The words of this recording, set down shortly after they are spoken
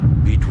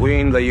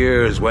Between the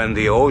years when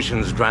the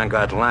oceans drank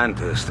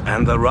Atlantis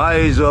and the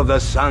rise of the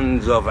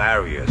sons of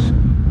Ares,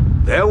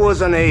 there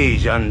was an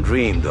age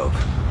undreamed of,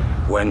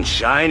 when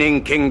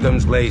shining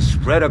kingdoms lay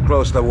spread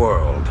across the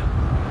world.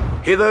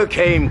 Hither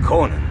came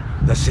Conan,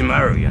 the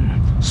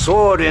Cimmerian,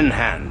 sword in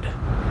hand.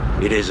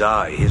 It is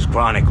I, his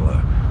chronicler,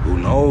 who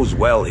knows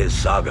well his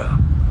saga.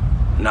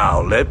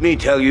 Now let me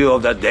tell you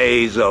of the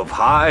days of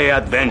high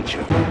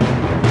adventure.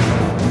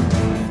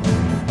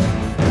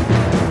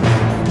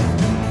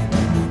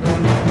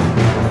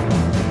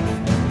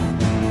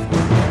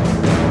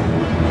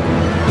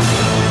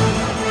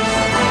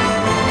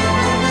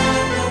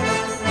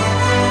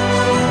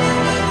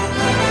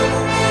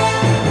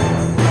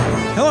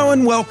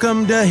 And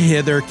welcome to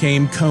Hither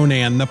Came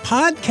Conan, the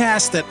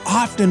podcast that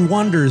often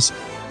wonders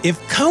if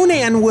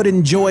Conan would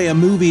enjoy a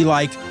movie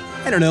like,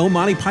 I don't know,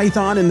 Monty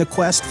Python and the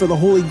Quest for the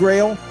Holy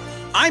Grail.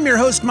 I'm your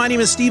host, my name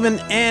is Steven,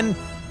 and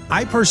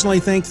I personally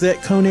think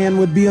that Conan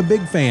would be a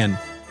big fan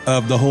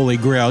of the Holy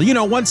Grail. You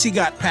know, once he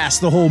got past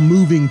the whole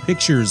moving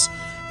pictures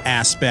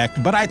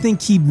aspect, but I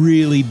think he'd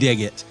really dig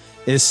it,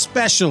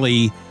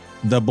 especially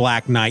the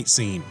Black Knight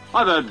scene.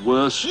 I've heard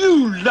worse.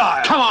 You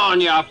liar! Come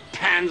on, you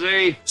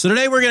pansy! So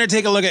today we're going to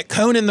take a look at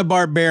Conan the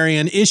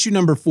Barbarian, issue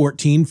number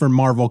 14 from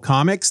Marvel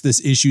Comics.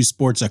 This issue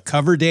sports a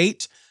cover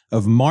date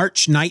of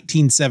March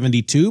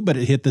 1972, but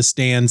it hit the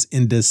stands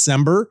in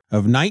December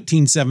of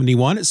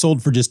 1971. It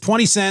sold for just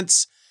 20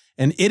 cents,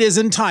 and it is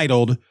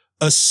entitled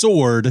A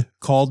Sword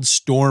Called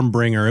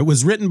Stormbringer. It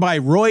was written by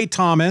Roy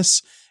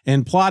Thomas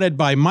and plotted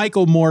by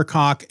Michael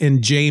Moorcock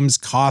and James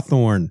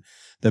Cawthorn.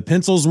 The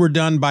pencils were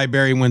done by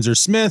Barry Windsor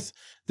Smith,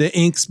 the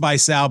inks by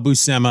Sal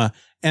Buscema,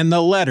 and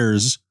the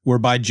letters were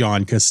by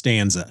John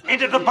Costanza.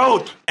 Into the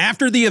boat!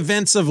 After the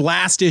events of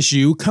last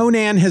issue,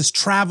 Conan has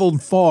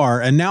traveled far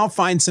and now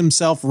finds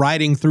himself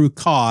riding through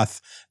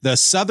Koth, the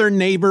southern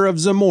neighbor of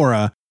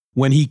Zamora,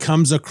 when he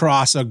comes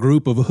across a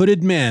group of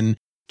hooded men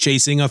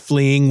chasing a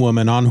fleeing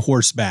woman on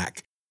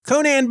horseback.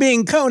 Conan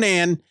being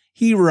Conan,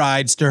 he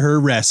rides to her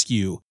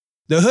rescue.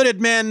 The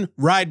hooded men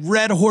ride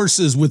red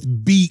horses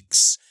with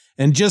beaks,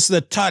 and just the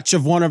touch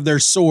of one of their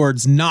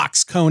swords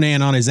knocks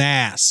Conan on his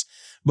ass.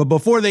 But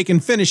before they can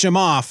finish him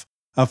off,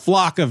 a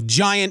flock of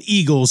giant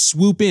eagles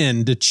swoop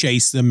in to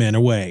chase the men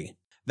away.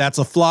 That's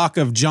a flock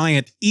of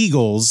giant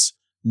eagles,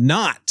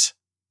 not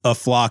a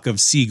flock of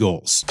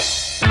seagulls.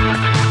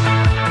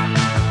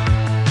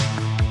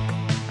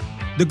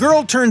 The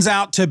girl turns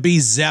out to be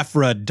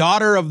Zephyra,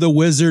 daughter of the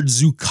wizard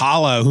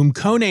Zucala, whom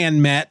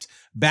Conan met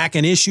back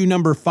in issue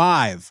number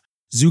 5.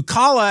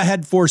 Zucala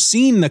had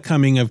foreseen the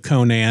coming of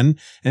Conan,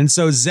 and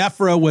so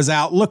Zephyra was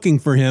out looking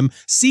for him,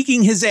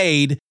 seeking his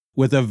aid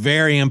with a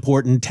very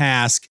important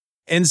task.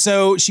 And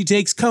so she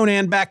takes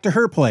Conan back to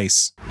her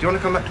place. Do you want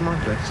to come back to my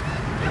place?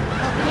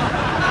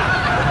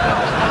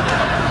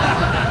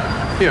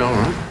 Yeah, all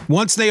right.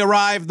 Once they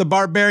arrive, the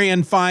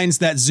barbarian finds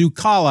that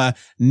Zucala,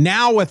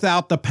 now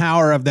without the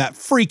power of that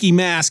freaky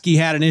mask he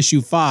had in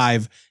issue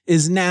 5,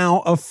 is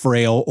now a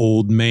frail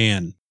old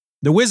man.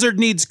 The wizard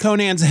needs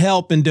Conan's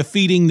help in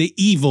defeating the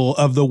evil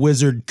of the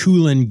wizard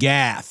Kulan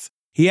Gath.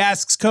 He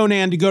asks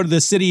Conan to go to the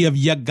city of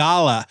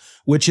Yagala,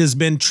 which has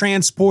been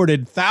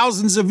transported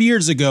thousands of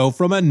years ago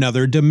from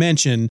another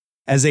dimension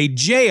as a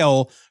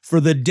jail for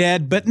the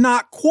dead but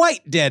not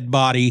quite dead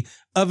body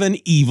of an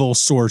evil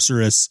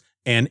sorceress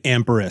and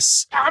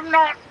empress. I'm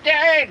not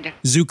dead!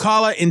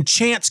 Zucala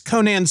enchants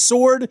Conan's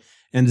sword,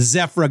 and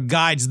Zephyra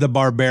guides the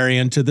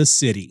barbarian to the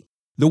city.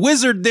 The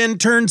wizard then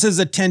turns his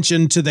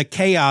attention to the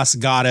chaos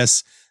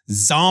goddess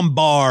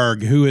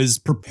Zombarg, who is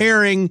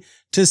preparing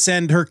to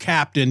send her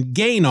captain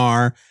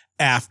Gainar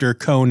after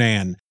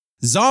Conan.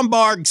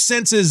 Zombarg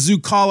senses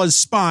Zucala's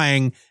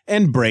spying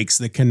and breaks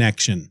the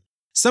connection.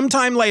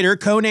 Sometime later,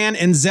 Conan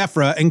and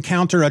Zephyra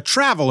encounter a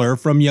traveler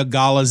from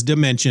Yagala's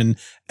dimension,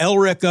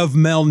 Elric of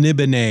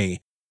Melnibone.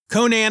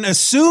 Conan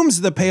assumes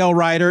the Pale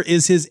Rider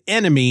is his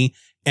enemy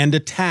and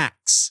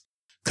attacks.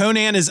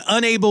 Conan is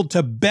unable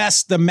to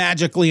best the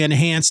magically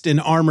enhanced and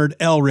armored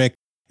Elric,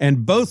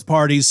 and both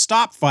parties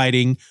stop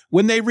fighting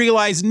when they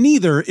realize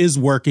neither is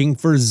working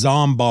for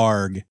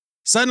Zombarg.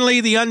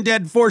 Suddenly, the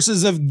undead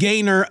forces of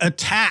Gainar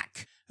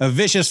attack. A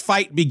vicious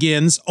fight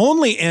begins,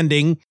 only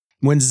ending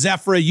when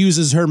Zephyra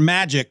uses her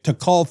magic to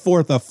call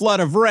forth a flood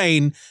of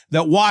rain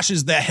that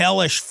washes the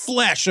hellish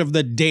flesh of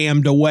the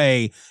damned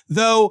away,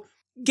 though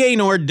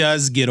Gainar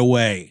does get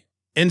away.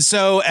 And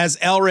so, as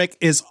Elric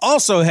is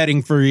also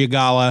heading for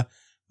Yagala,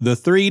 the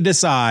three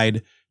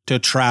decide to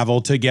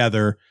travel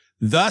together,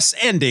 thus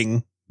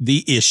ending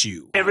the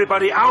issue.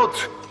 Everybody out!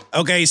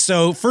 Okay,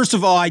 so first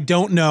of all, I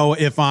don't know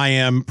if I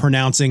am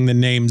pronouncing the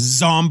name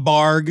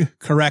Zombarg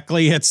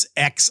correctly. It's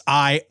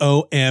Xiombarg.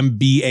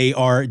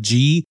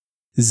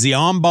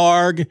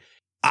 Zombarg.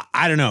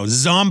 I don't know.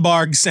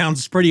 Zombarg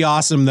sounds pretty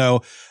awesome,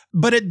 though.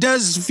 But it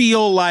does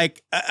feel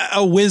like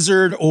a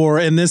wizard, or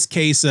in this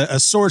case, a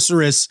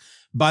sorceress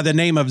by the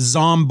name of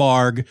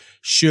Zombarg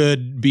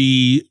should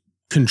be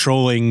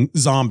controlling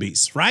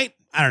zombies, right?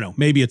 I don't know.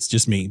 Maybe it's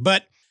just me.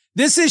 But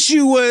this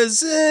issue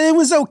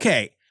was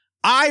okay.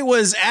 I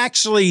was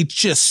actually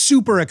just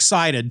super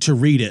excited to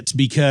read it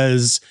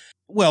because,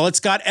 well, it's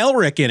got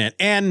Elric in it.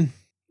 And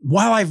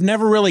while I've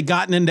never really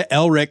gotten into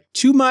Elric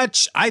too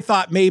much, I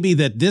thought maybe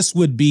that this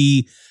would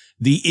be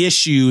the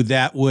issue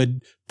that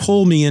would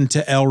pull me into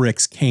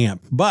Elric's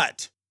camp.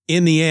 But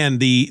in the end,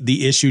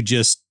 the issue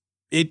just,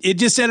 it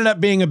just ended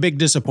up being a big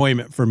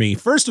disappointment for me.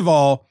 First of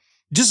all,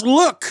 just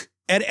look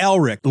at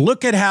Elric.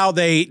 Look at how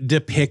they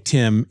depict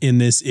him in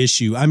this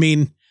issue. I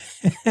mean,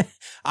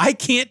 I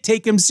can't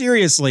take him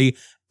seriously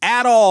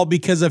at all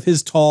because of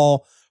his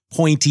tall,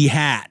 pointy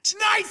hat.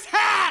 Nice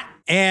hat!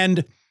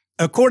 And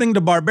according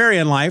to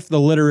Barbarian Life, the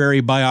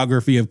literary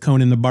biography of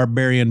Conan the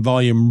Barbarian,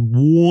 Volume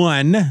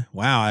 1,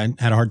 wow, I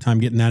had a hard time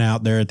getting that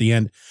out there at the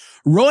end.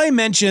 Roy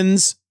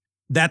mentions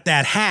that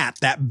hat,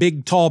 that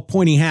big, tall,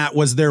 pointy hat,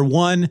 was their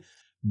one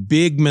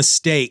big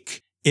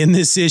mistake in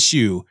this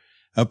issue.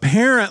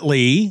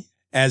 Apparently,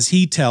 as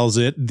he tells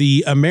it,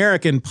 the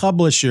American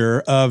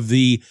publisher of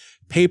the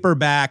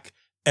paperback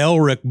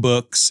Elric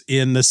books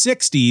in the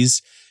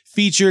 60s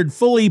featured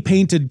fully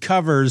painted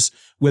covers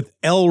with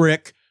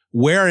Elric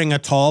wearing a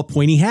tall,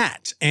 pointy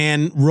hat.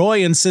 And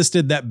Roy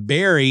insisted that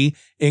Barry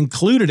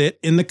included it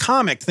in the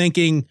comic,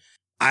 thinking,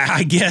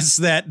 I guess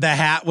that the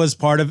hat was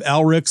part of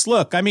Elric's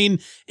look. I mean,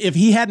 if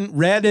he hadn't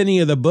read any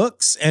of the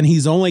books and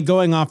he's only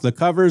going off the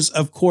covers,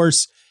 of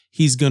course,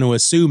 he's going to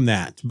assume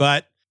that.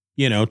 But,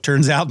 you know,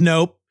 turns out,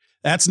 nope,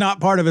 that's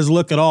not part of his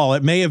look at all.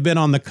 It may have been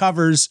on the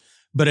covers,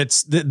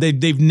 but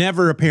they've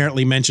never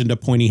apparently mentioned a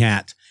pointy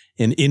hat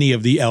in any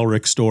of the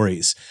Elric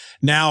stories.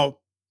 Now,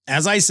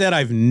 as I said,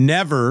 I've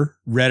never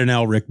read an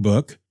Elric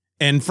book.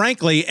 And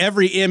frankly,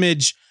 every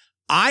image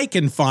I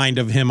can find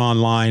of him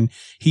online,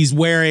 he's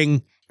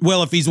wearing,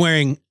 well, if he's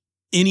wearing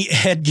any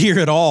headgear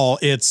at all,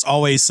 it's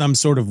always some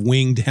sort of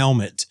winged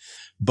helmet.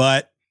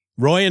 But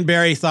Roy and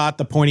Barry thought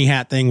the pointy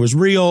hat thing was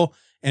real,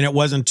 and it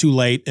wasn't too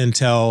late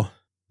until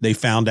they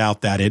found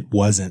out that it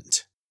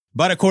wasn't.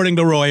 But according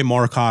to Roy,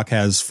 Moorcock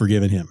has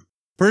forgiven him.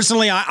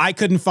 Personally, I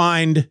couldn't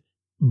find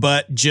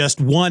but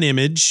just one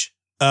image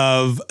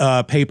of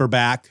a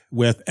paperback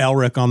with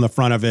Elric on the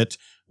front of it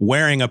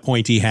wearing a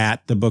pointy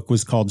hat. The book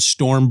was called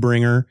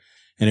Stormbringer,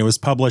 and it was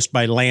published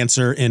by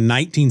Lancer in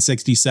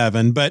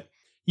 1967. But,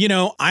 you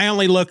know, I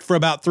only looked for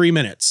about 3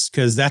 minutes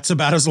because that's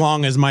about as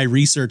long as my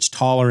research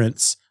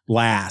tolerance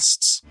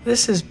lasts.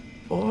 This is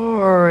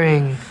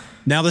boring.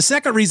 Now, the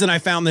second reason I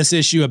found this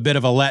issue a bit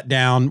of a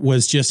letdown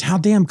was just how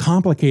damn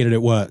complicated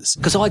it was.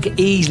 Because I get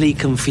easily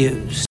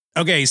confused.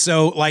 Okay,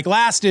 so like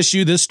last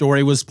issue, this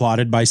story was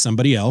plotted by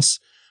somebody else.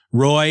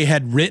 Roy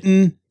had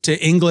written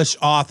to English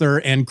author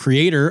and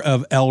creator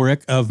of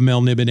Elric of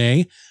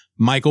Melniboné,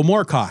 Michael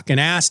Moorcock, and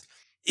asked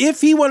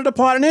if he wanted to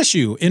plot an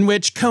issue in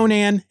which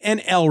Conan and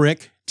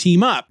Elric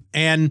team up.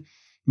 And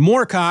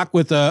Moorcock,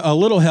 with a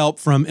little help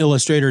from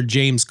illustrator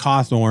James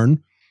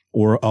Cawthorne,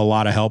 or a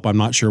lot of help, I'm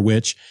not sure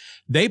which,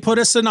 they put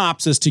a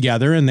synopsis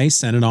together and they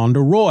sent it on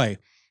to Roy.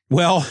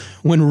 Well,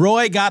 when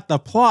Roy got the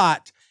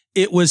plot,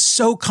 it was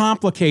so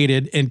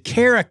complicated and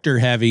character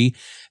heavy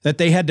that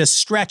they had to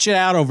stretch it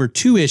out over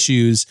 2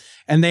 issues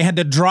and they had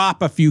to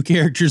drop a few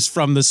characters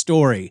from the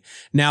story.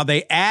 Now,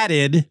 they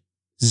added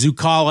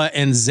Zucala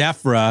and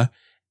Zephyra,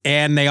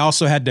 and they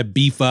also had to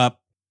beef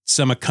up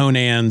some of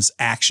Conan's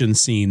action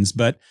scenes.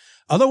 But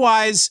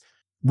otherwise,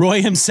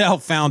 Roy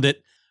himself found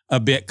it a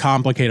bit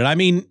complicated. I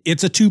mean,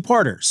 it's a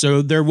 2-parter,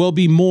 so there will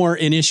be more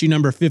in issue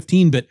number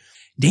 15, but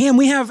damn,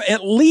 we have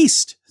at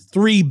least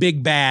 3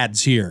 big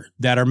bads here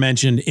that are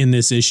mentioned in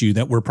this issue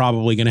that we're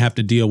probably going to have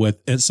to deal with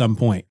at some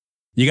point.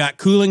 You got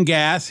Cúlin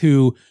Gath,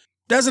 who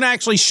doesn't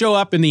actually show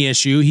up in the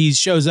issue. He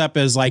shows up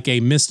as like a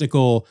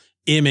mystical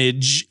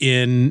image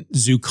in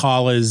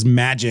Zucala's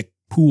magic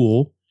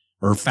pool,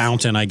 or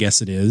fountain, I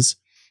guess it is.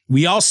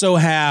 We also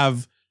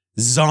have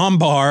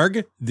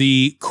Zombarg,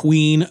 the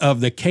queen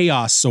of the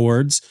Chaos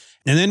Swords.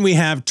 And then we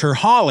have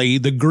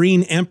Terhali, the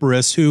Green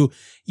Empress, who,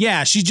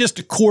 yeah, she's just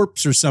a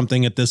corpse or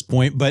something at this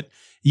point, but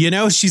you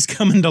know she's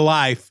coming to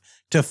life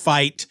to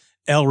fight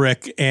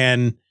Elric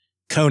and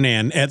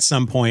Conan at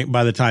some point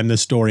by the time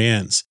this story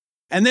ends.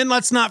 And then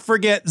let's not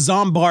forget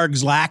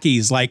Zombarg's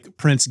lackeys like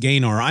Prince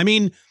Gaynor. I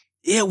mean,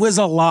 it was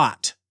a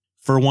lot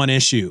for one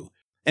issue.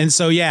 And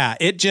so, yeah,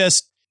 it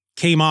just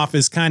came off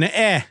as kind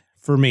of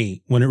for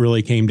me when it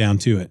really came down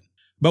to it.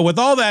 But with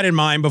all that in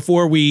mind,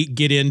 before we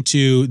get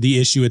into the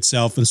issue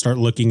itself and start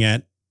looking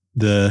at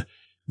the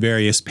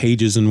various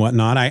pages and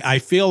whatnot, I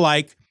feel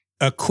like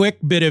a quick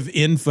bit of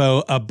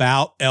info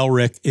about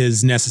Elric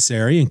is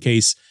necessary in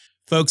case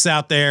folks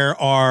out there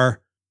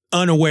are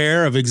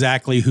unaware of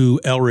exactly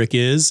who Elric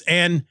is.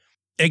 And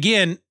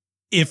again,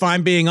 if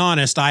I'm being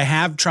honest, I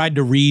have tried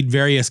to read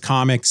various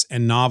comics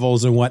and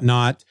novels and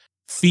whatnot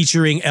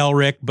featuring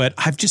Elric, but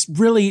I've just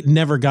really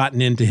never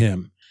gotten into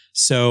him.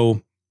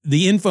 So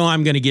the info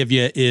I'm going to give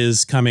you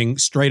is coming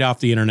straight off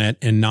the internet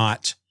and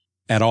not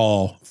at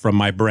all from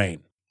my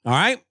brain. All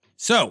right.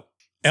 So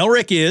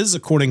Elric is,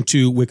 according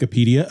to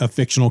Wikipedia, a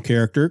fictional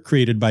character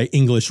created by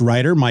English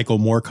writer Michael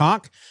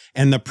Moorcock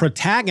and the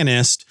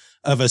protagonist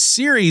of a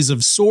series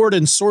of sword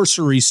and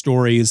sorcery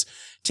stories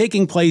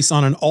taking place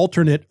on an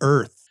alternate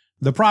Earth.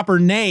 The proper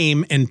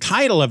name and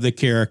title of the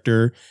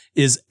character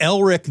is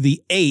Elric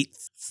VIII,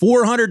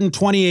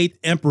 428th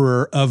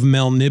Emperor of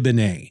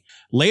Melniboné.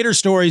 Later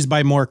stories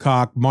by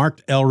Moorcock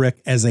marked Elric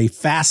as a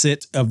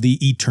facet of the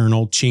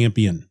Eternal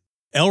Champion.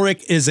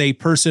 Elric is a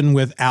person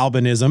with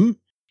albinism.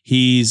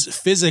 He's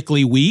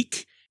physically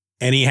weak,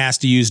 and he has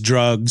to use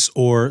drugs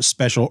or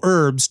special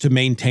herbs to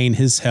maintain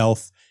his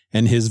health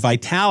and his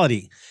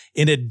vitality.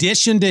 In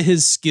addition to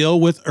his skill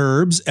with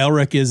herbs,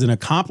 Elric is an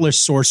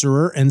accomplished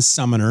sorcerer and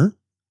summoner.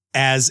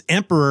 As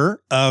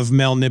Emperor of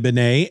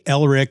Melniboné,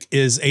 Elric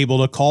is able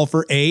to call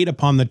for aid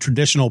upon the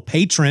traditional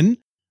patron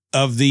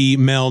of the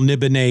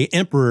Melniboné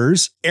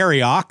emperors,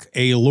 Arioch,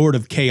 a Lord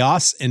of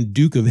Chaos and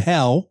Duke of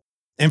Hell.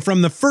 And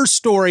from the first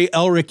story,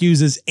 Elric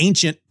uses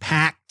ancient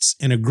pacts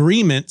and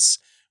agreements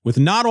with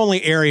not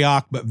only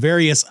Arioch, but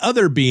various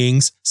other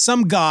beings,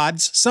 some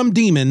gods, some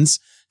demons,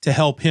 to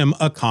help him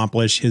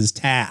accomplish his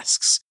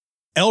tasks.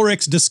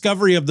 Elric's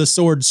discovery of the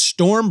sword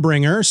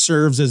Stormbringer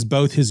serves as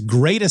both his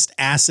greatest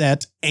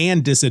asset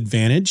and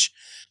disadvantage.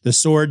 The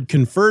sword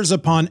confers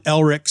upon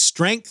Elric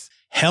strength,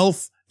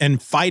 health,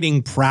 and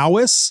fighting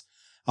prowess,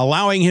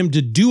 allowing him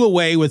to do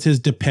away with his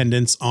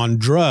dependence on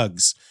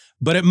drugs.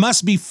 But it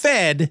must be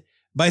fed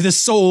by the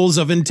souls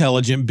of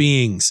intelligent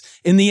beings.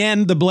 In the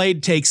end, the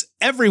blade takes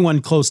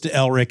everyone close to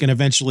Elric and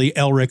eventually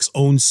Elric's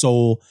own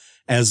soul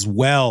as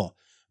well.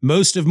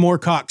 Most of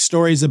Moorcock's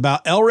stories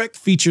about Elric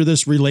feature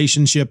this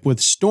relationship with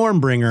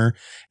Stormbringer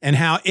and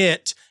how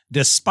it,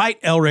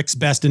 despite Elric's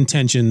best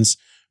intentions,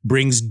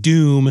 brings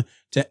doom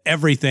to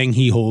everything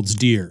he holds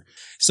dear.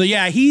 So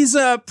yeah, he's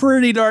a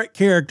pretty dark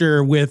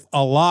character with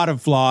a lot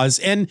of flaws,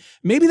 and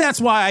maybe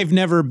that's why I've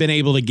never been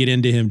able to get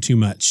into him too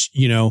much.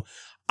 You know,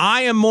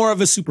 I am more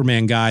of a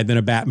Superman guy than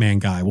a Batman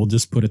guy. We'll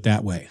just put it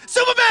that way.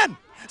 Superman!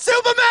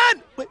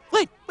 Superman!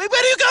 Wait, where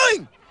are you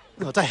going?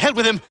 Oh, to hell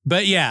with him.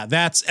 But yeah,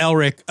 that's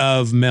Elric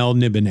of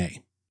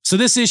Melniboné. So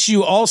this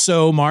issue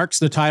also marks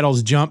the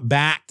title's jump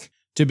back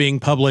to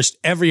being published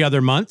every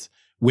other month,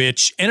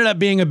 which ended up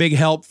being a big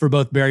help for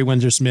both Barry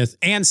Windsor Smith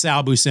and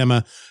Sal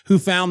Buscema, who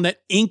found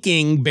that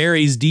inking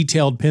Barry's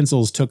detailed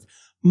pencils took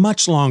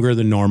much longer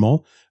than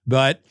normal,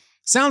 but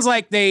sounds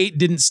like they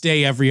didn't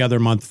stay every other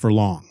month for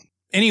long.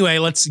 Anyway,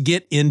 let's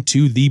get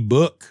into the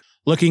book.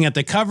 Looking at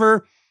the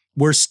cover,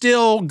 we're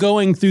still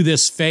going through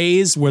this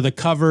phase where the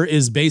cover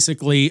is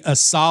basically a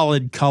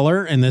solid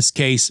color, in this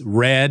case,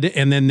 red,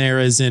 and then there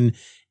is an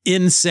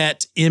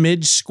inset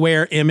image,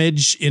 square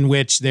image, in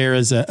which there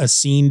is a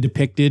scene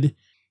depicted,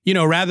 you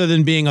know, rather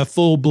than being a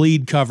full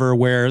bleed cover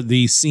where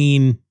the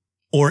scene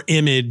or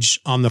image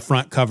on the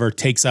front cover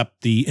takes up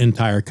the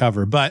entire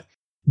cover. But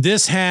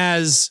this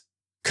has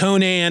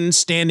Conan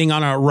standing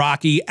on a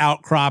rocky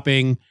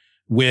outcropping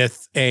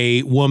with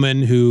a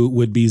woman who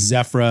would be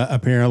Zephyra,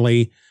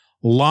 apparently,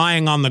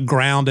 lying on the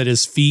ground at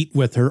his feet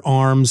with her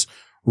arms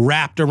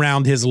wrapped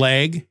around his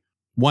leg,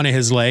 one of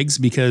his legs,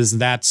 because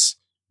that's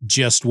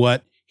just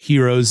what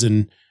heroes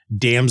and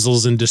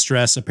damsels in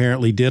distress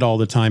apparently did all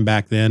the time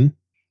back then.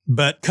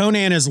 But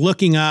Conan is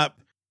looking up,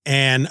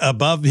 and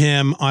above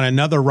him on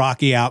another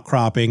rocky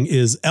outcropping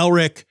is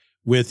Elric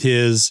with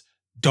his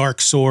dark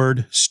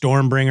sword,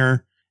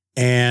 Stormbringer,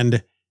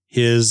 and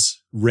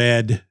his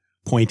red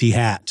pointy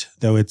hat,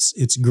 though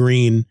it's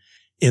green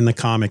in the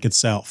comic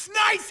itself.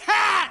 Nice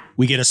hat!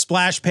 We get a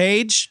splash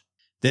page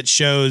that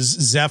shows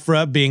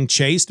Zephyra being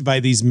chased by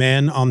these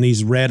men on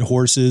these red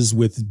horses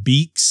with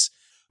beaks,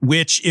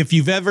 which, if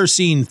you've ever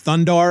seen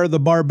Thundar the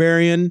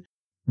Barbarian,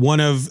 one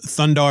of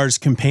Thundar's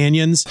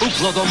companions,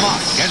 Upla the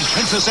Mock and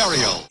Princess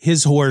Ariel,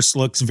 his horse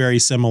looks very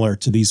similar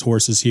to these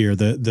horses here,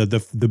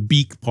 the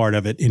beak part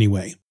of it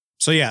anyway.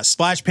 So yeah,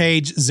 splash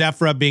page,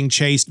 Zephyra being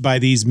chased by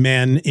these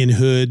men in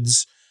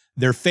hoods.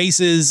 Their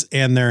faces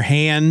and their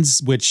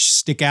hands, which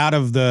stick out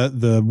of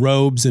the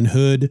robes and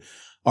hood,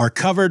 are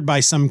covered by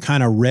some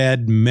kind of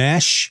red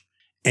mesh.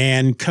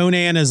 And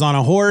Conan is on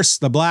a horse,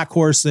 the black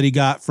horse that he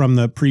got from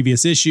the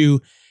previous issue,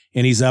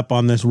 and he's up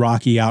on this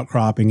rocky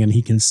outcropping, and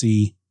he can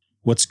see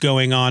what's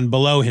going on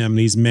below him,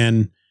 these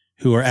men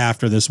who are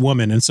after this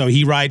woman. And so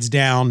he rides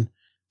down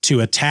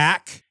to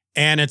attack,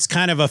 and it's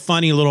kind of a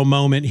funny little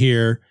moment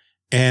here,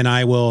 and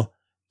I will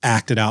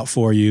act it out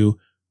for you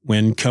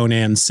when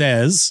Conan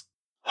says,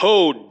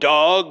 "Ho,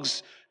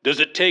 dogs!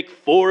 Does it take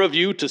 4 of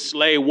you to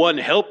slay one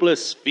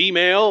helpless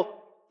female?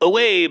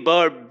 Away,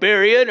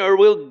 barbarian, or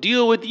we'll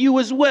deal with you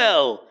as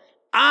well.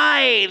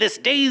 Aye, this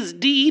day's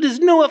deed is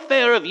no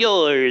affair of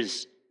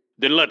yours."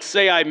 "Then let's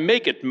say I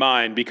make it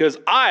mine, because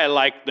I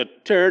like the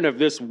turn of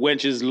this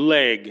wench's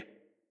leg."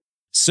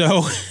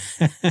 So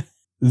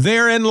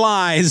therein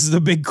lies the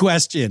big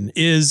question.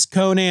 Is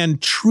Conan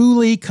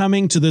truly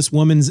coming to this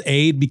woman's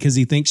aid because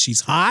he thinks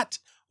she's hot?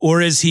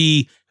 Or is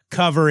he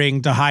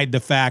covering to hide the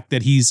fact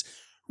that he's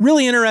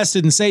really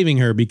interested in saving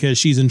her because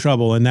she's in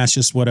trouble, and that's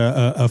just what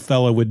a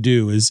fella would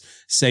do, is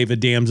save a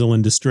damsel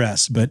in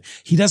distress. But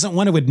he doesn't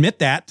want to admit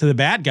that to the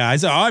bad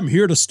guys. "I'm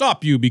here to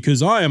stop you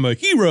because I am a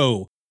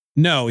hero."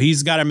 No,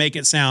 he's got to make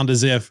it sound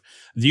as if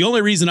the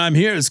only reason I'm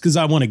here is because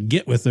I want to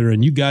get with her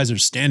and you guys are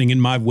standing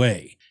in my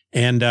way.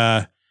 And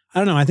I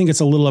don't know. I think it's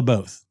a little of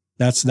both.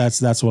 That's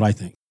what I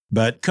think.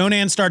 But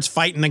Conan starts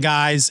fighting the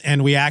guys,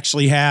 and we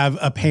actually have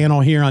a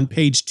panel here on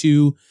page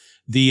 2.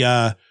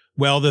 The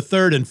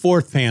third and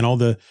fourth panel.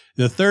 The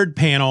third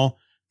panel,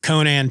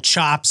 Conan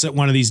chops at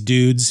one of these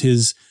dudes.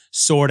 His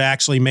sword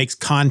actually makes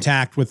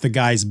contact with the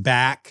guy's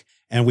back,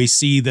 and we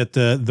see that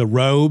the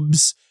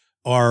robes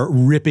are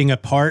ripping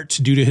apart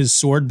due to his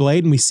sword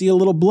blade, and we see a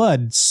little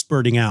blood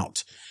spurting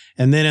out.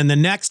 And then in the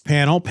next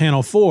panel,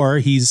 panel 4,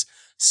 he's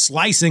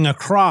slicing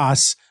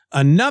across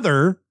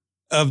another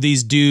of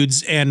these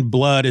dudes, and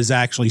blood is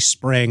actually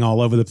spraying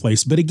all over the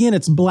place. But again,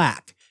 it's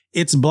black.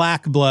 It's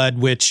black blood,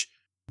 which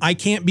I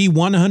can't be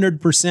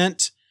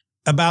 100%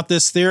 about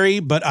this theory,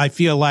 but I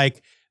feel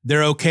like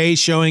they're okay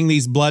showing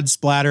these blood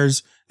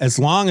splatters as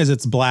long as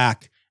it's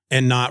black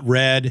and not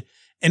red.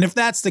 And if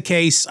that's the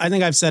case, I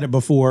think I've said it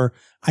before,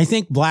 I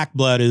think black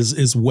blood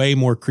is way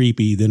more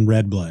creepy than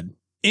red blood.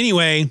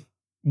 Anyway,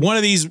 one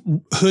of these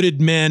hooded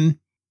men,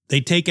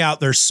 they take out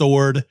their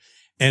sword,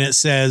 and it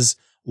says,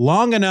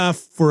 long enough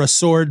for a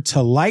sword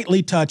to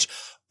lightly touch,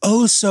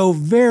 oh so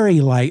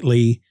very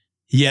lightly,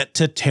 yet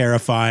to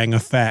terrifying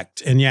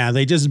effect. And yeah,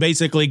 they just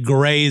basically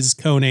graze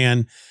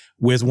Conan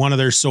with one of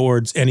their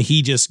swords, and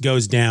he just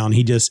goes down.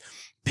 He just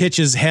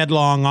pitches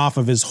headlong off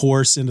of his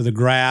horse into the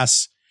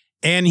grass,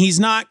 and he's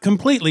not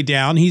completely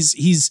down.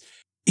 He's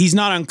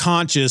not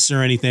unconscious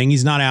or anything.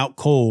 He's not out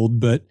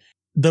cold, but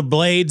the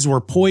blades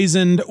were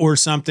poisoned or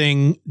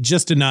something,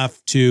 just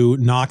enough to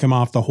knock him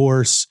off the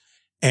horse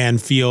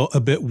and feel a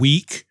bit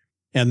weak.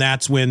 And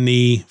that's when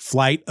the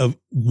flight of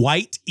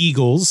white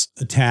eagles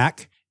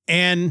attack.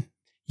 And,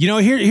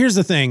 here's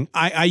the thing.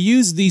 I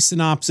use the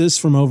synopsis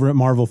from over at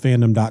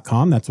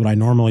marvelfandom.com. That's what I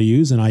normally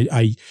use. And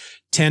I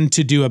tend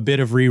to do a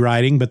bit of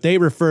rewriting, but they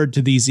referred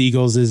to these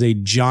eagles as a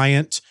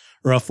giant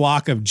or a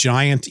flock of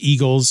giant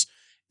eagles.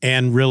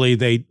 And really,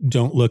 they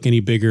don't look any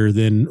bigger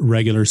than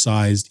regular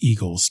sized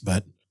eagles,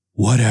 but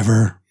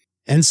whatever.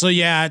 And so,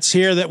 yeah, it's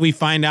here that we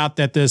find out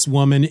that this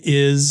woman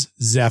is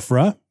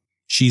Zephyra.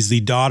 She's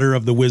the daughter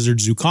of the wizard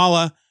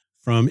Zucala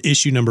from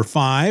issue number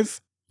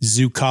 5.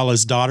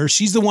 Zucala's daughter.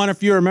 She's the one,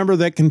 if you remember,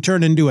 that can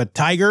turn into a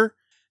tiger.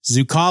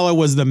 Zucala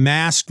was the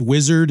masked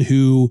wizard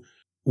who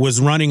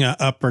was running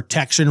a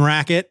protection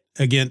racket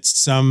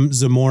against some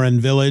Zamoran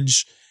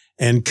village.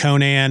 And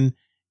Conan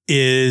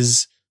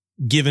is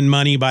given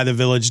money by the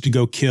village to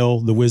go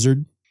kill the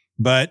wizard.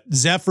 But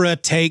Zephyra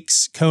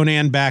takes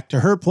Conan back to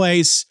her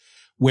place,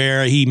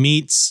 where he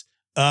meets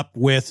up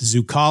with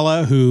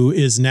Zucala, who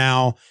is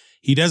now,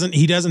 he doesn't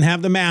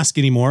have the mask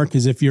anymore,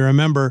 because if you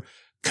remember,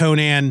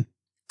 Conan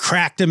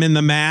cracked him in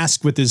the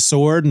mask with his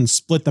sword and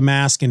split the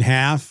mask in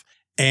half.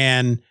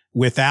 And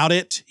without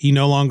it, he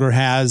no longer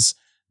has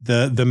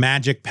the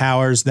magic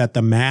powers that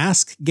the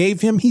mask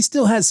gave him. He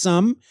still has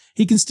some.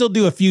 He can still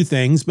do a few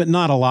things, but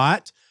not a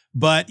lot.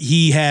 But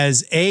he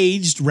has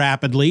aged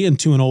rapidly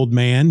into an old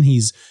man.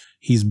 He's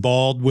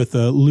bald with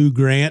a Lou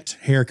Grant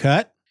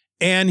haircut,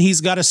 and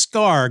he's got a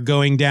scar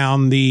going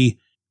down the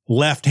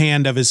left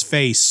hand of his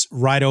face,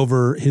 right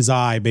over his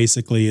eye.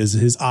 Basically,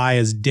 his eye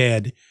is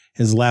dead.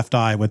 His left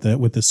eye with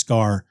the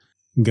scar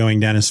going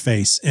down his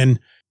face. And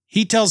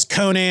he tells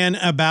Conan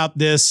about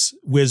this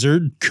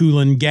wizard,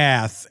 Kulan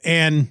Gath.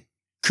 And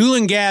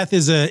Kulan Gath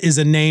is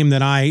a name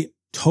that I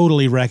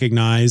totally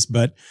recognize,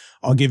 but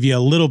I'll give you a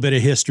little bit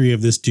of history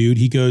of this dude.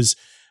 He goes,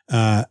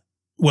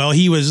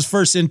 he was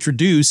first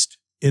introduced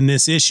in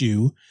this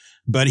issue,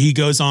 but he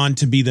goes on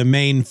to be the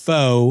main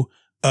foe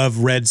of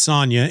Red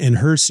Sonja in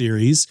her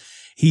series.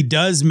 He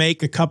does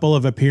make a couple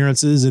of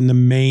appearances in the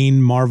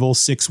main Marvel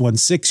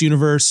 616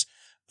 universe,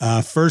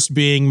 first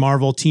being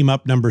Marvel Team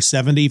Up number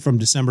 70 from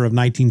December of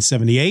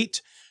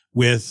 1978,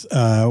 with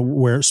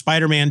where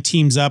Spider-Man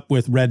teams up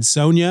with Red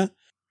Sonja.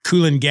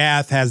 Kulan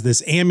Gath has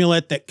this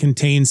amulet that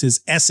contains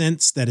his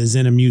essence that is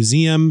in a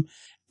museum,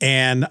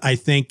 and I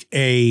think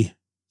a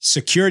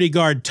security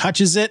guard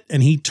touches it,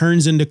 and he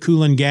turns into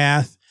Kulan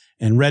Gath,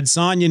 and Red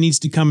Sonja needs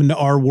to come into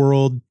our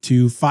world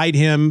to fight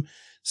him,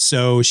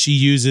 so she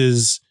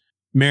uses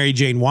Mary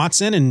Jane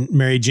Watson, and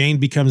Mary Jane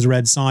becomes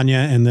Red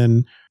Sonja, and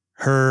then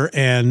her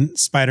and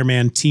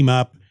Spider-Man team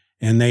up,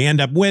 and they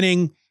end up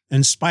winning,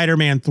 and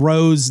Spider-Man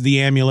throws the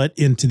amulet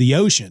into the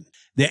ocean.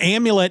 The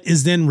amulet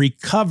is then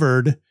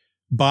recovered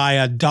by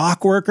a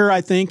dock worker,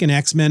 I think, in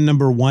X-Men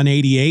number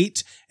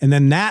 188. And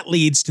then that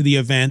leads to the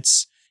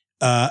events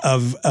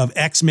of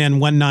X-Men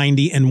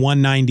 190 and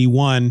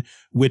 191,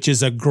 which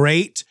is a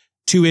great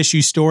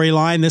 2-issue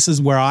storyline. This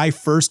is where I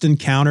first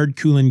encountered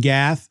Kulan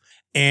Gath,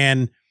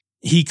 and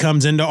he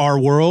comes into our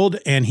world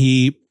and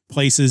he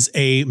places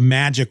a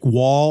magic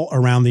wall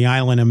around the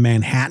island of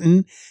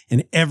Manhattan,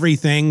 and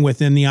everything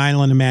within the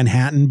island of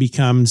Manhattan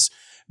becomes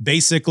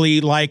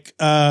basically like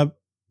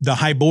the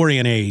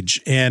Hyborian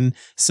age, and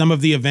some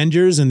of the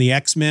Avengers and the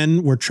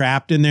X-Men were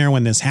trapped in there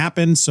when this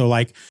happened. So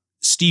like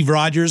Steve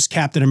Rogers,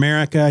 Captain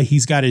America,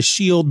 he's got his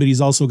shield, but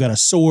he's also got a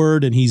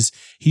sword, and he's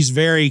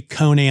very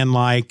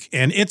Conan-like.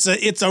 And it's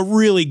a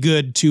really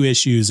good 2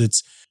 issues.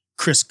 It's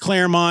Chris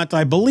Claremont,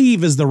 I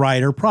believe, is the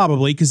writer,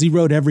 probably, because he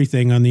wrote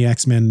everything on the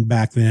X-Men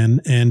back then.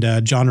 And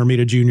John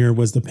Romita Jr.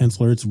 was the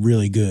penciler. It's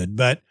really good.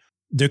 But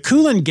the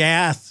Kulan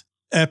Gath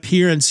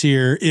appearance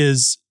here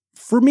is,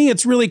 for me,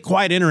 it's really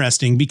quite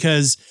interesting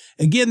because,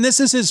 again, this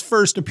is his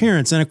first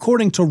appearance. And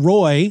according to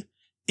Roy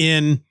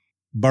in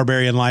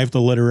Barbarian Life,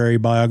 the literary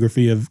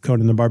biography of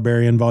Conan the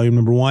Barbarian,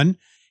 volume #1,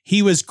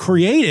 he was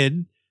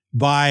created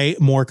by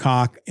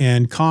Moorcock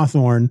and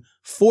Cawthorne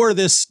for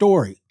this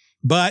story.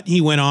 But he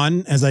went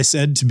on, as I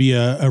said, to be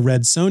a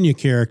Red Sonja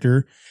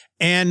character.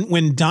 And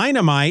when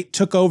Dynamite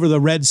took over the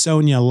Red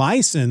Sonja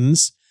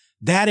license,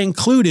 that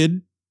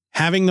included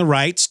having the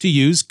rights to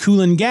use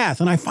Kulan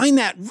Gath. And I find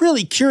that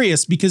really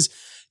curious because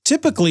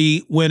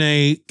typically when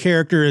a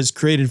character is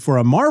created for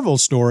a Marvel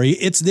story,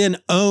 it's then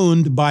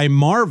owned by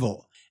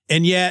Marvel.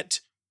 And yet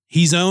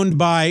he's owned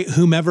by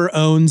whomever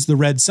owns the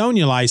Red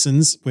Sonja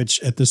license, which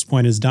at this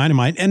point is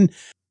Dynamite. And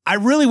I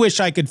really wish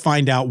I could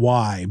find out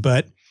why,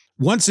 but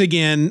once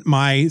again,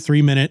 my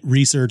 3-minute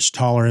research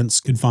tolerance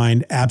could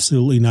find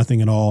absolutely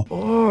nothing at all.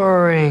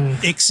 Boring.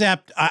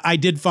 Except I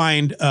did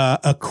find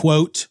a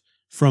quote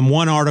from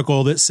one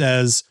article that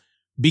says,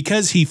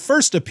 because he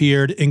first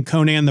appeared in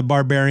Conan the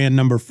Barbarian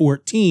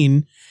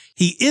 #14,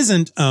 he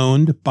isn't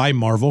owned by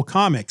Marvel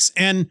Comics.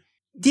 And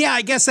yeah,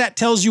 I guess that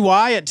tells you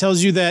why. It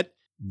tells you that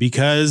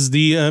because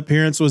the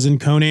appearance was in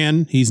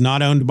Conan, he's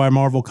not owned by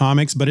Marvel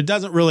Comics, but it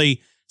doesn't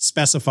really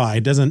specify.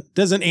 It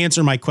doesn't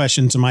answer my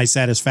question to my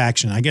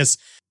satisfaction. I guess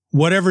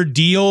whatever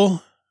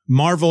deal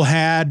Marvel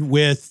had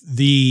with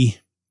the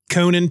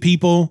Conan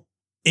people,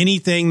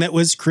 anything that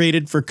was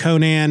created for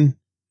Conan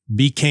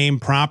became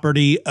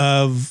property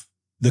of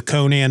the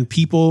Conan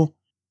people.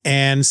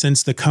 And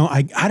since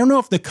I don't know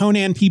if the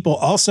Conan people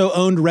also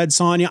owned Red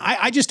Sonja.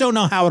 I just don't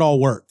know how it all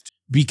worked,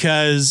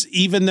 because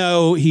even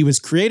though he was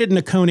created in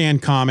a Conan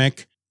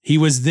comic, he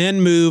was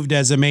then moved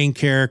as a main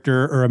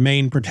character or a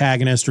main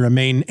protagonist or a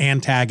main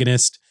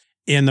antagonist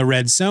in the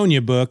Red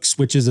Sonja books,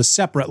 which is a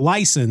separate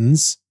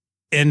license.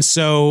 And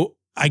so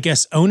I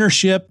guess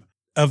ownership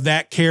of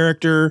that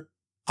character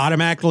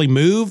automatically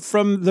moved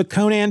from the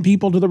Conan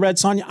people to the Red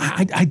Sonja.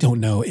 I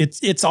don't know.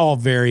 It's all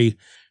very,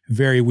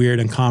 very weird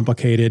and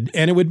complicated.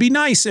 And it would be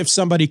nice if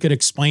somebody could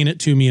explain it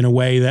to me in a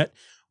way that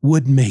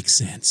would make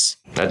sense.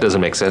 That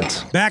doesn't make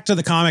sense. Back to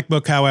the comic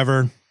book,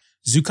 however.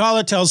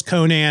 Zucala tells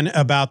Conan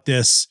about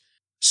this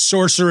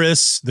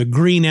sorceress, the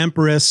Green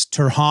Empress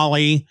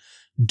Terhali,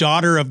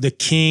 daughter of the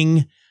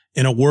king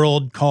in a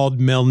world called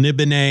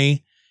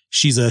Melnibone.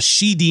 She's a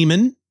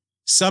she-demon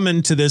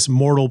summoned to this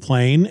mortal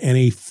plane and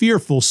a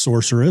fearful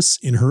sorceress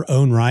in her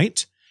own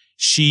right.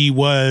 She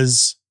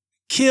was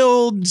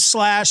killed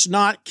 /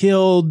 not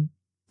killed,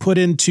 put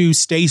into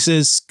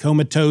stasis,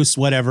 comatose,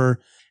 whatever,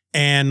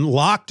 and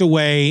locked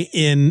away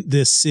in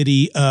this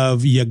city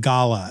of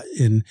Yagala,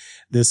 in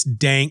this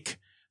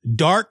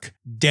dark,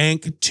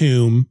 dank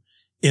tomb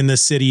in the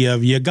city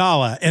of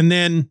Yagala. And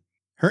then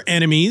her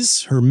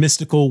enemies, her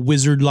mystical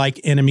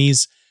wizard-like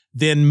enemies,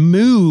 then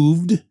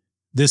moved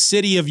the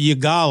city of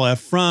Yagala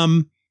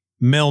from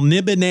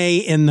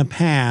Melnibone in the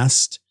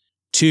past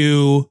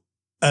to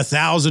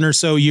 1,000 or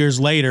so years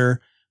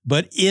later,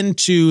 but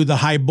into the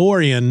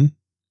Hyborian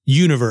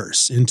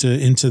universe,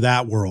 into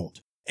that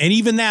world. And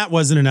even that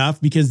wasn't enough,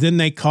 because then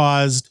they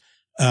caused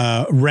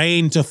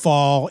rain to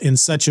fall in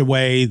such a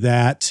way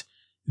that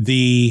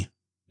the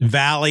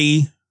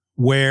valley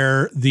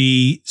where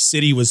the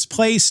city was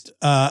placed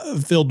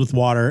filled with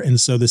water.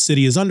 And so the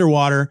city is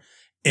underwater,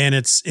 and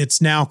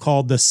it's now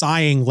called the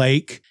Sighing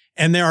Lake.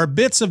 And there are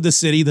bits of the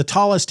city, the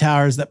tallest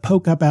towers, that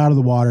poke up out of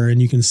the water,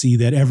 and you can see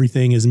that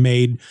everything is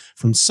made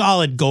from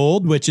solid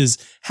gold, which is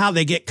how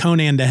they get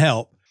Conan to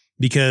help,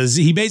 because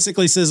he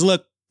basically says,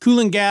 look,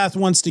 Kulan Gath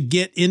wants to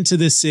get into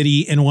this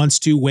city and wants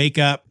to wake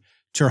up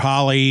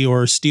Terhali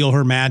or steal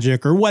her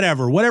magic or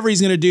whatever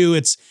he's going to do.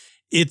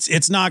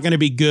 It's not going to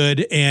be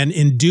good. And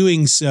in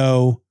doing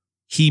so,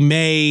 he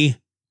may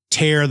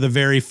tear the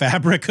very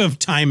fabric of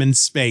time and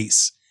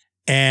space.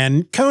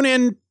 And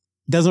Conan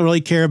doesn't really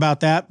care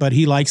about that, but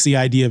he likes the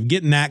idea of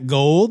getting that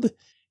gold.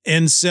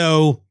 And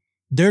so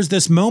there's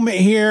this moment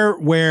here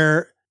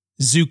where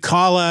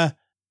Zucala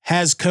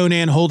has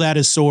Conan hold out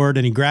his sword,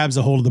 and he grabs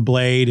a hold of the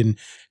blade and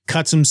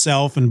cuts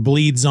himself and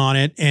bleeds on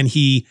it. And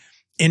he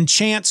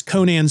enchants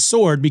Conan's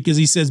sword, because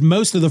he says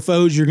most of the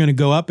foes you're going to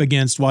go up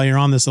against while you're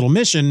on this little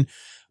mission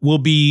will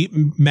be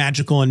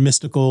magical and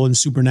mystical and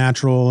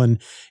supernatural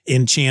and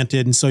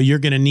enchanted. And so you're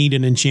going to need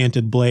an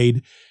enchanted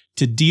blade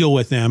to deal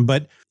with them.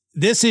 But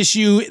this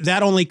issue,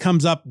 that only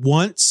comes up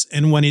once,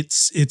 and when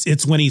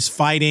it's when he's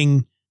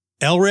fighting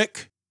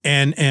Elric,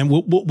 and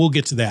we'll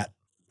get to that.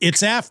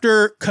 It's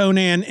after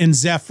Conan and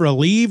Zephyra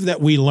leave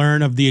that we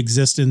learn of the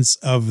existence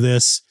of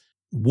this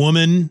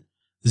woman,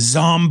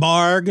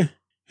 Zombarg,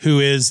 who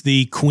is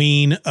the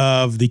queen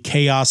of the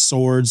Chaos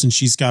Swords, and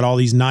she's got all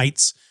these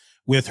knights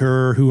with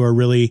her who are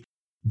really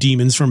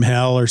demons from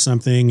hell or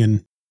something,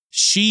 and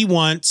she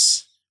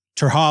wants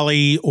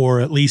Terhali,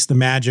 or at least the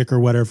magic or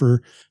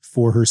whatever,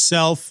 for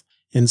herself.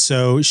 And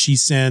so she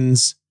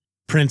sends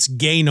Prince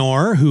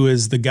Gaynor, who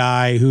is the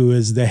guy who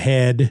is the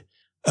head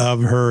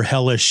of her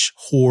hellish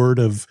horde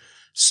of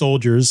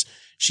soldiers.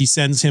 She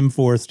sends him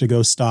forth to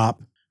go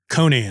stop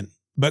Conan.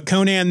 But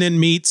Conan then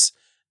meets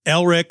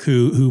Elric,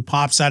 who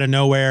pops out of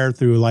nowhere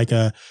through like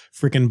a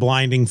freaking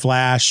blinding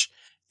flash.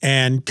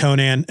 And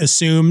Conan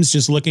assumes,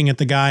 just looking at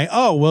the guy,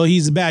 oh, well,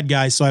 he's a bad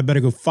guy, so I better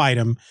go fight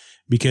him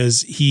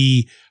because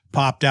he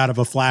popped out of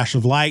a flash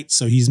of light.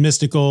 So he's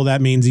mystical.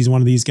 That means he's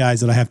one of these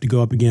guys that I have to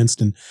go up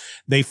against. And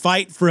they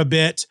fight for a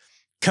bit.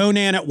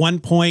 Conan at one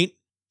point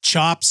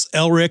chops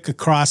Elric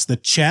across the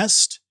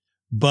chest,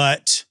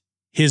 but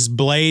his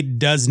blade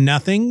does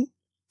nothing,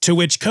 to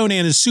which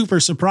Conan is super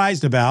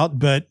surprised about.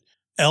 But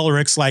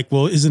Elric's like,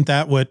 well, isn't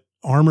that what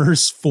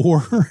armor's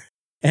for?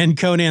 And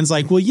Conan's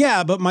like, well,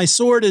 yeah, but my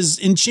sword is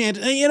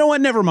enchanted. You know what?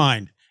 Never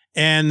mind.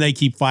 And they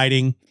keep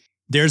fighting.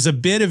 There's a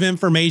bit of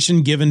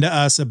information given to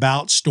us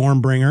about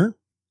Stormbringer,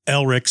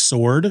 Elric's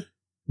sword,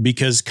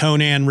 because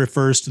Conan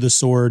refers to the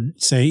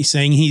sword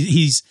saying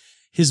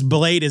his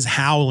blade is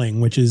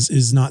howling, which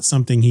is not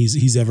something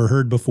he's ever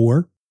heard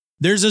before.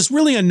 There's this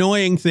really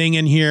annoying thing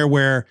in here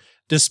where,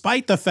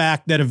 despite the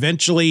fact that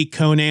eventually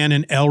Conan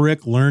and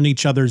Elric learn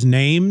each other's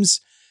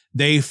names,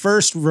 they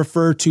first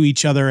refer to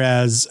each other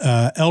as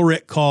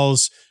Elric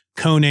calls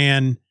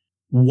Conan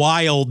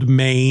Wild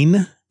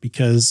Mane,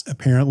 because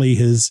apparently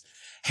his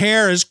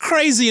hair is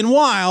crazy and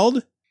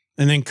wild.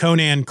 And then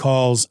Conan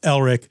calls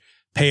Elric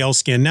Pale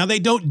Skin. Now, they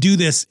don't do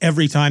this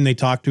every time they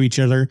talk to each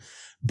other,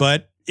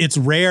 but it's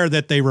rare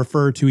that they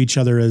refer to each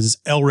other as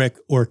Elric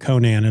or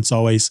Conan. It's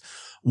always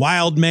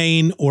Wild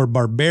Mane or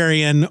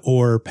Barbarian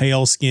or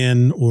Pale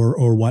Skin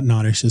or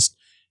whatnot.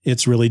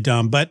 It's really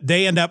dumb. But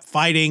they end up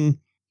fighting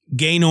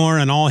Gaenor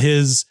and all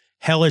his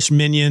hellish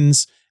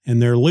minions,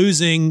 and they're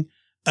losing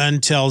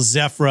until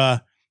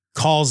Zephyra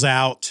calls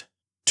out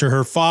to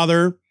her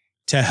father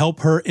to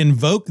help her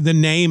invoke the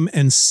name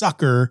and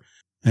succor,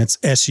 that's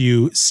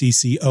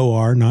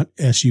Succor, not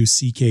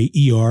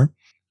Sucker,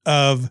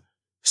 of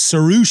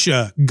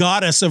Sarusha,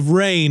 goddess of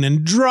rain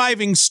and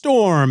driving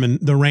storm. And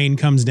the rain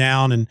comes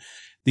down, and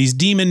these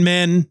demon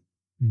men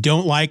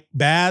don't like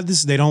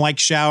baths. They don't like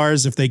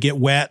showers. If they get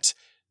wet,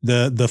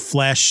 the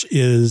flesh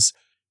is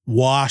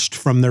washed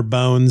from their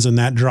bones, and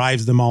that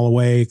drives them all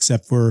away,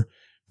 except for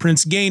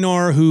Prince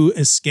Gaenor, who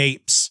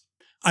escapes.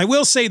 I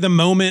will say the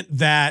moment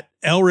that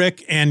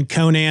Elric and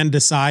Conan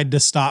decide to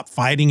stop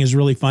fighting is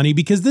really funny,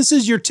 because this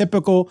is your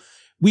typical,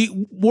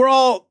 we're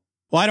all,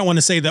 well, I don't want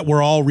to say that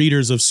we're all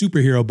readers of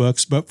superhero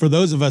books, but for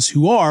those of us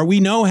who are,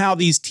 we know how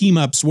these team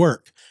ups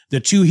work.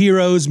 The two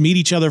heroes meet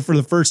each other for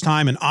the first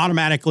time and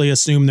automatically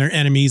assume they're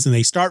enemies, and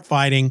they start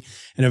fighting,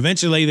 and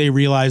eventually they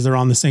realize they're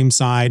on the same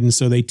side, and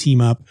so they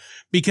team up,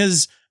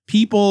 because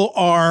people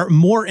are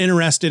more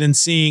interested in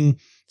seeing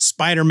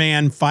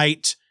Spider-Man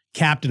fight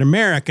Captain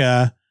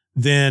America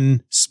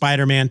than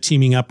Spider-Man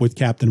teaming up with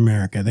Captain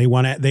America. They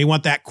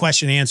want that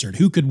question answered.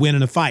 Who could win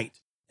in a fight?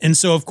 And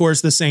so, of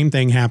course, the same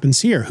thing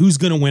happens here. Who's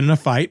going to win in a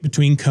fight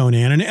between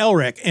Conan and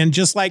Elric? And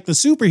just like the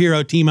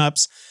superhero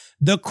team-ups,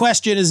 the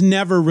question is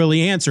never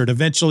really answered.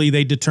 Eventually,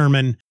 they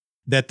determine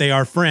that they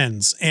are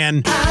friends.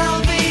 And I'll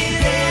be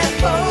there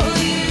for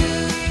you.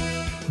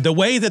 The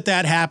way that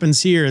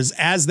happens here is,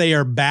 as they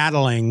are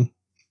battling,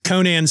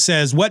 Conan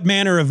says, what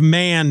manner of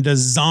man does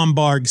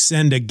Zombarg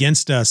send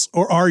against us?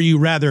 Or are you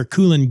rather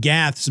Kulan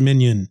Gath's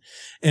minion?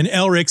 And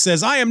Elric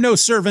says, I am no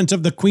servant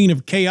of the Queen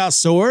of Chaos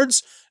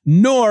Swords,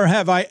 nor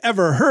have I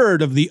ever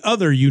heard of the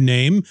other you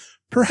name.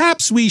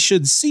 Perhaps we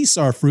should cease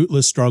our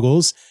fruitless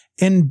struggles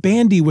and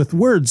bandy with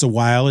words a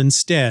while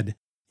instead.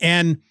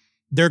 And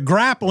they're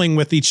grappling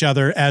with each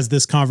other as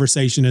this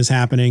conversation is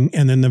happening.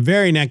 And then the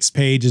very next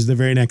page is the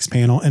very next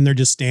panel, and they're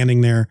just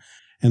standing there,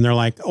 and they're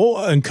like,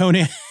 oh, and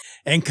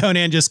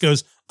Conan just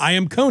goes, I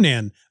am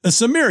Conan, a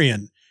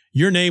Cimmerian.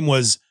 Your name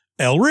was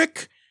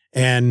Elric?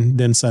 And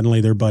then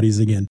suddenly they're buddies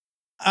again.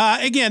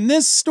 Again,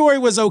 this story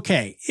was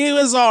okay. It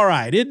was all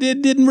right. It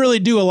didn't really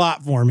do a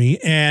lot for me.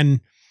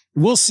 And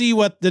we'll see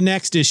what the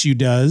next issue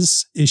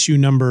does, issue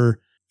number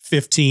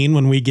 15,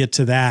 when we get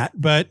to that.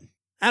 But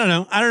I don't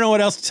know. I don't know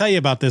what else to tell you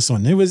about this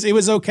one. It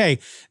was okay.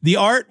 The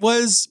art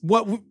was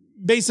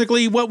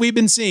basically what we've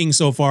been seeing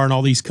so far in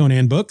all these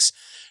Conan books.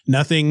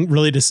 Nothing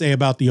really to say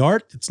about the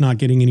art. It's not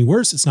getting any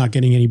worse. It's not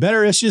getting any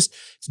better. It's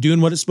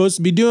doing what it's supposed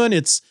to be doing.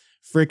 It's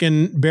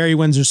freaking Barry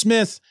Windsor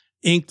Smith,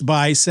 inked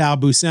by Sal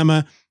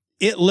Buscema.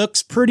 It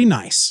looks pretty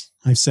nice.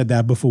 I've said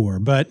that before,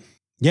 but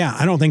yeah,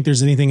 I don't think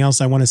there's anything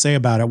else I want to say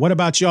about it. What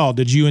about y'all?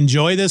 Did you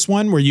enjoy this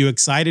one? Were you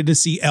excited to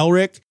see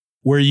Elric?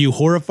 Were you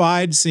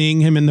horrified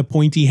seeing him in the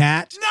pointy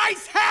hat?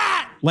 Nice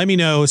hat! Let me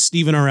know,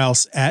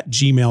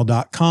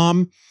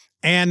 stevenorelse@gmail.com.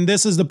 And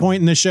this is the point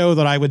in the show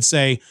that I would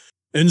say,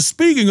 and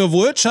speaking of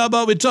which, how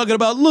about we talking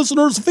about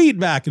listeners'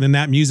 feedback? And then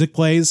that music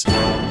plays.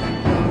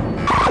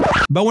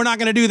 But we're not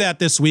going to do that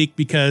this week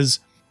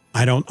because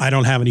I don't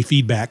have any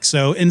feedback.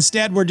 So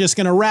instead, we're just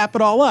going to wrap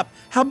it all up.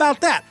 How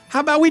about that? How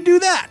about we do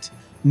that?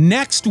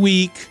 Next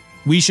week,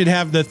 we should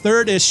have the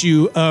third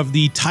issue of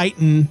the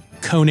Titan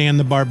Conan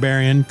the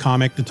Barbarian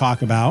comic to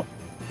talk about.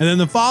 And then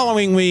the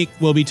following week,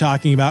 we'll be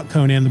talking about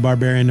Conan the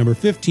Barbarian number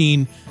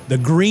 15, the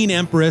Green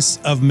Empress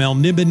of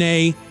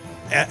Melnibone.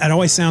 It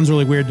always sounds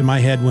really weird to my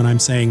head when I'm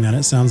saying that.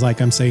 It sounds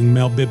like I'm saying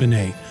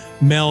Melnibone.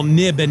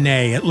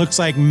 Melnibone. It looks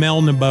like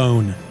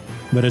Melnibone,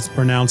 but it's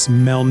pronounced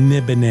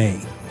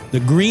Melnibone.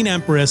 The Green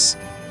Empress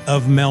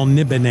of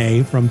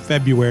Melnibone from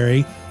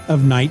February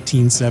of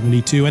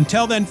 1972.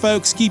 Until then,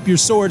 folks, keep your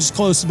swords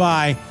close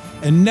by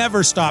and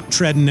never stop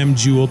treading them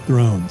jeweled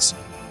thrones.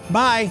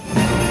 Bye.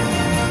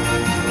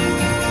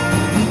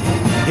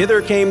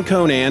 Hither Came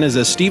Conan is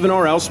a Stephen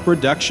or Else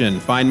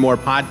production. Find more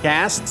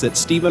podcasts at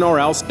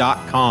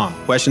stephenorelse.com.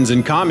 Questions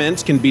and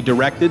comments can be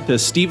directed to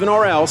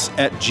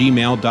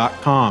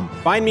stephenorelse@gmail.com.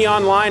 Find me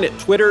online at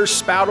Twitter,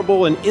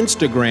 Spoutable, and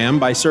Instagram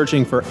by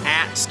searching for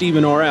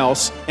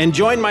 @StephenOrElse. And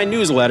join my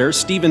newsletter,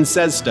 Stephen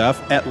Says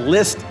Stuff, at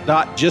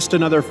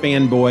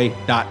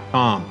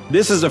list.justanotherfanboy.com.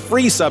 This is a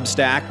free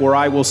Substack where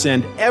I will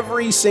send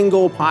every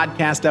single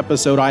podcast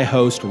episode I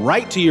host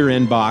right to your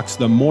inbox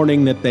the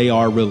morning that they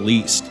are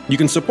released. You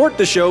can support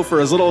the show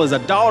for as little as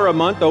 $1 a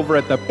month over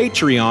at the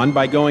Patreon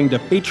by going to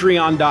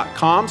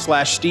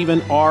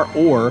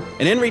patreon.com/StephenROr.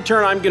 And in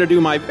return, I'm going to do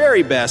my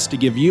very best to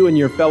give you and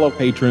your fellow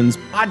patrons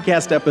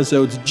podcast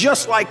episodes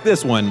just like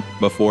this one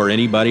before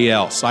anybody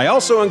else. I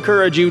also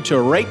encourage you to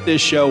rate this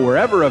show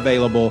wherever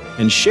available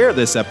and share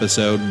this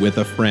episode with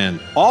a friend.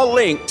 All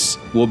links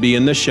will be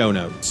in the show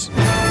notes.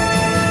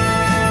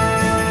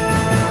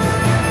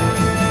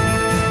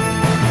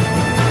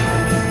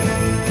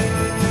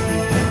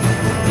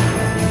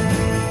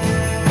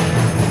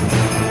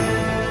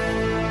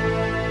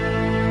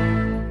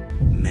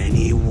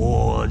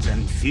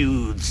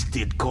 Feuds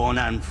did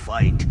Conan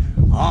fight,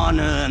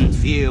 honor and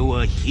fear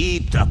were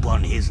heaped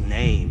upon his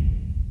name.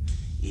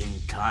 In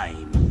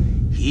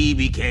time, he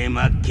became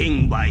a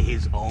king by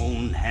his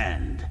own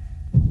hand.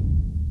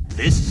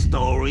 This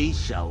story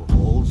shall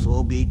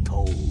also be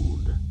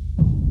told.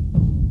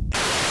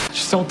 I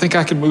just don't think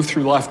I can move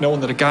through life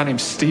knowing that a guy named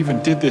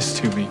Steven did this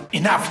to me.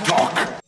 Enough talk!